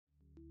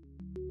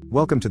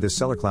Welcome to this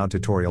Sellercloud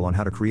tutorial on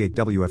how to create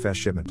WFS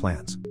shipment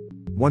plans.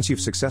 Once you've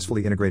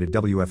successfully integrated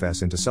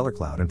WFS into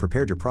Sellercloud and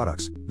prepared your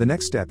products, the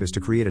next step is to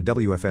create a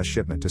WFS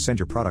shipment to send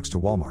your products to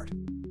Walmart.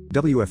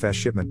 WFS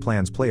shipment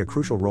plans play a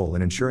crucial role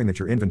in ensuring that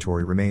your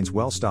inventory remains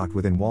well stocked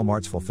within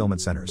Walmart's fulfillment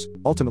centers,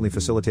 ultimately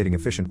facilitating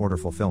efficient order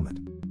fulfillment.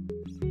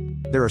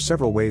 There are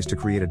several ways to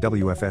create a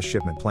WFS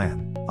shipment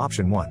plan.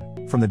 Option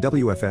 1, from the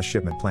WFS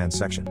Shipment Plans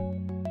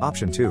section.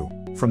 Option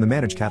 2, from the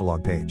Manage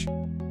Catalog page.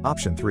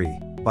 Option 3,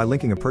 by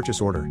linking a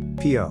purchase order,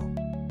 PO.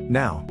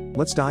 Now,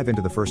 let's dive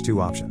into the first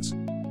two options.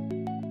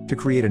 To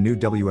create a new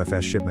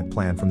WFS shipment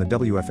plan from the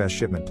WFS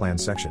Shipment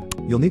Plans section,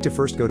 you'll need to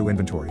first go to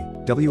Inventory,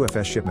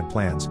 WFS Shipment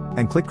Plans,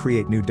 and click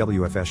Create New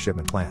WFS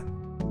Shipment Plan.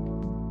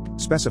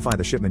 Specify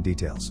the shipment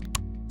details.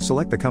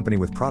 Select the company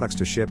with products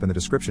to ship and the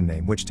description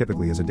name, which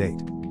typically is a date.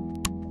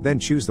 Then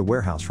choose the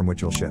warehouse from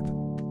which you'll ship.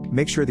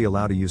 Make sure the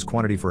Allow to Use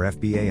Quantity for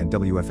FBA and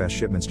WFS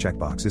Shipments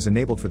checkbox is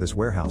enabled for this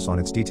warehouse on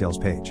its Details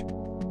page.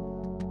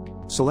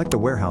 Select the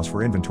warehouse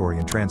for inventory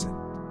in transit.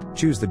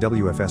 Choose the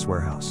WFS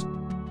warehouse.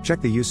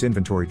 Check the Use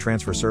Inventory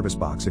Transfer Service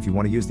box if you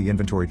want to use the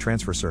Inventory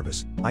Transfer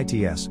Service,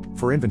 ITS,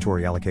 for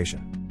inventory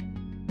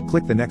allocation.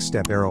 Click the Next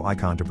Step arrow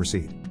icon to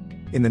proceed.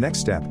 In the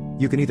next step,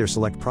 you can either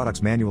select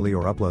products manually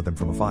or upload them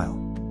from a file.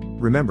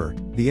 Remember,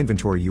 the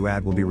inventory you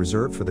add will be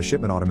reserved for the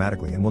shipment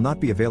automatically and will not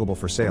be available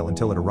for sale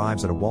until it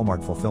arrives at a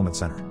Walmart fulfillment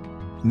center.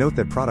 Note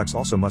that products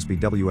also must be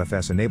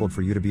WFS-enabled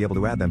for you to be able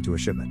to add them to a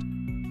shipment.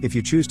 If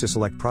you choose to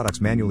select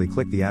products manually,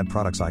 click the Add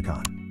Products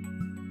icon.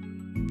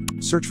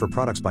 Search for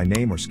products by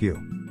name or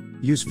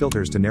SKU. Use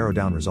filters to narrow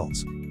down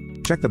results.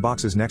 Check the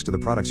boxes next to the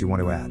products you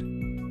want to add.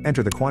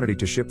 Enter the quantity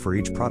to ship for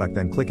each product,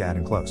 then click Add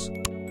and Close.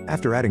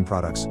 After adding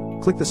products,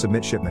 click the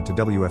Submit Shipment to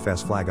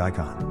WFS flag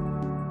icon.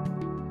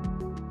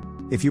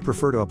 If you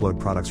prefer to upload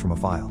products from a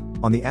file,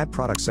 on the Add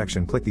Products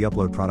section, click the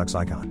Upload Products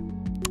icon.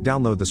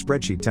 Download the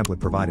spreadsheet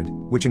template provided,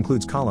 which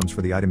includes columns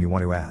for the item you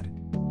want to add.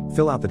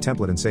 Fill out the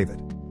template and save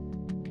it.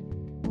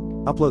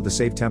 Upload the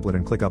saved template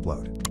and click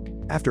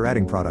Upload. After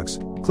adding products,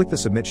 click the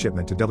Submit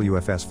Shipment to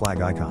WFS flag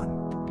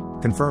icon.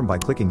 Confirm by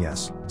clicking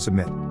Yes,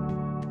 Submit.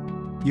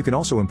 You can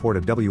also import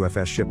a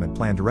WFS shipment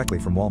plan directly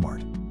from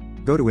Walmart.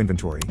 Go to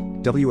Inventory,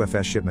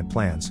 WFS Shipment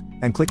Plans,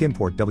 and click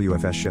Import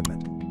WFS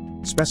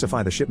Shipment.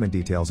 Specify the shipment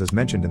details as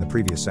mentioned in the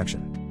previous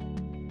section.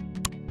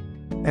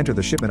 Enter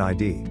the shipment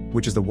ID,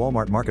 which is the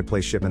Walmart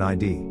Marketplace shipment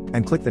ID,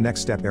 and click the Next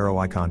Step arrow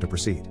icon to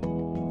proceed.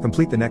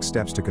 Complete the next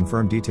steps to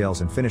confirm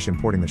details and finish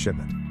importing the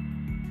shipment.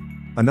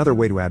 Another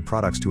way to add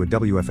products to a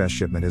WFS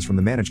shipment is from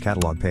the Manage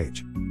Catalog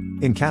page.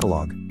 In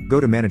Catalog, go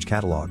to Manage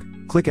Catalog,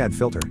 click Add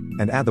Filter,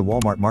 and add the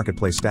Walmart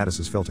Marketplace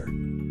Statuses filter.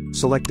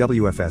 Select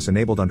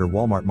WFS-enabled under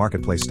Walmart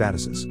Marketplace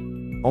Statuses.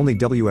 Only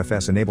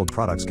WFS-enabled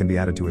products can be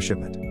added to a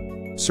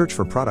shipment. Search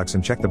for products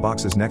and check the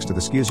boxes next to the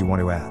SKUs you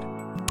want to add.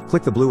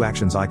 Click the blue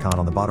Actions icon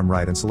on the bottom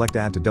right and select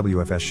Add to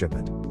WFS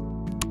Shipment.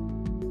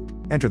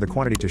 Enter the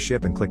quantity to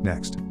ship and click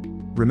Next.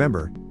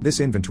 Remember, this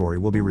inventory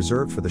will be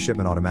reserved for the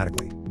shipment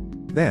automatically.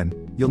 Then,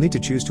 you'll need to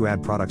choose to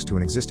add products to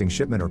an existing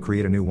shipment or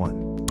create a new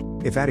one.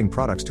 If adding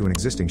products to an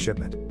existing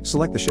shipment,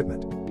 select the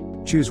shipment.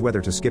 Choose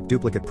whether to skip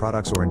duplicate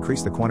products or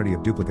increase the quantity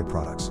of duplicate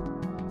products.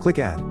 Click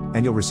Add,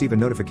 and you'll receive a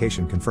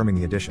notification confirming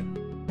the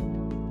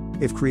addition.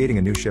 If creating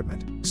a new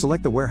shipment,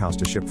 select the warehouse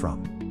to ship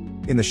from.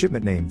 In the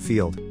shipment name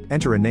field,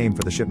 enter a name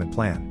for the shipment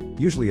plan,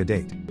 usually a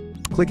date.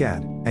 Click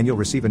Add, and you'll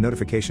receive a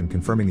notification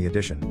confirming the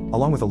addition,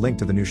 along with a link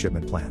to the new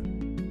shipment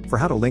plan. For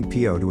how to link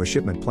PO to a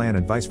shipment plan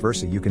and vice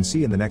versa, you can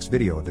see in the next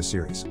video of this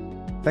series.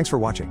 Thanks for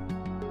watching.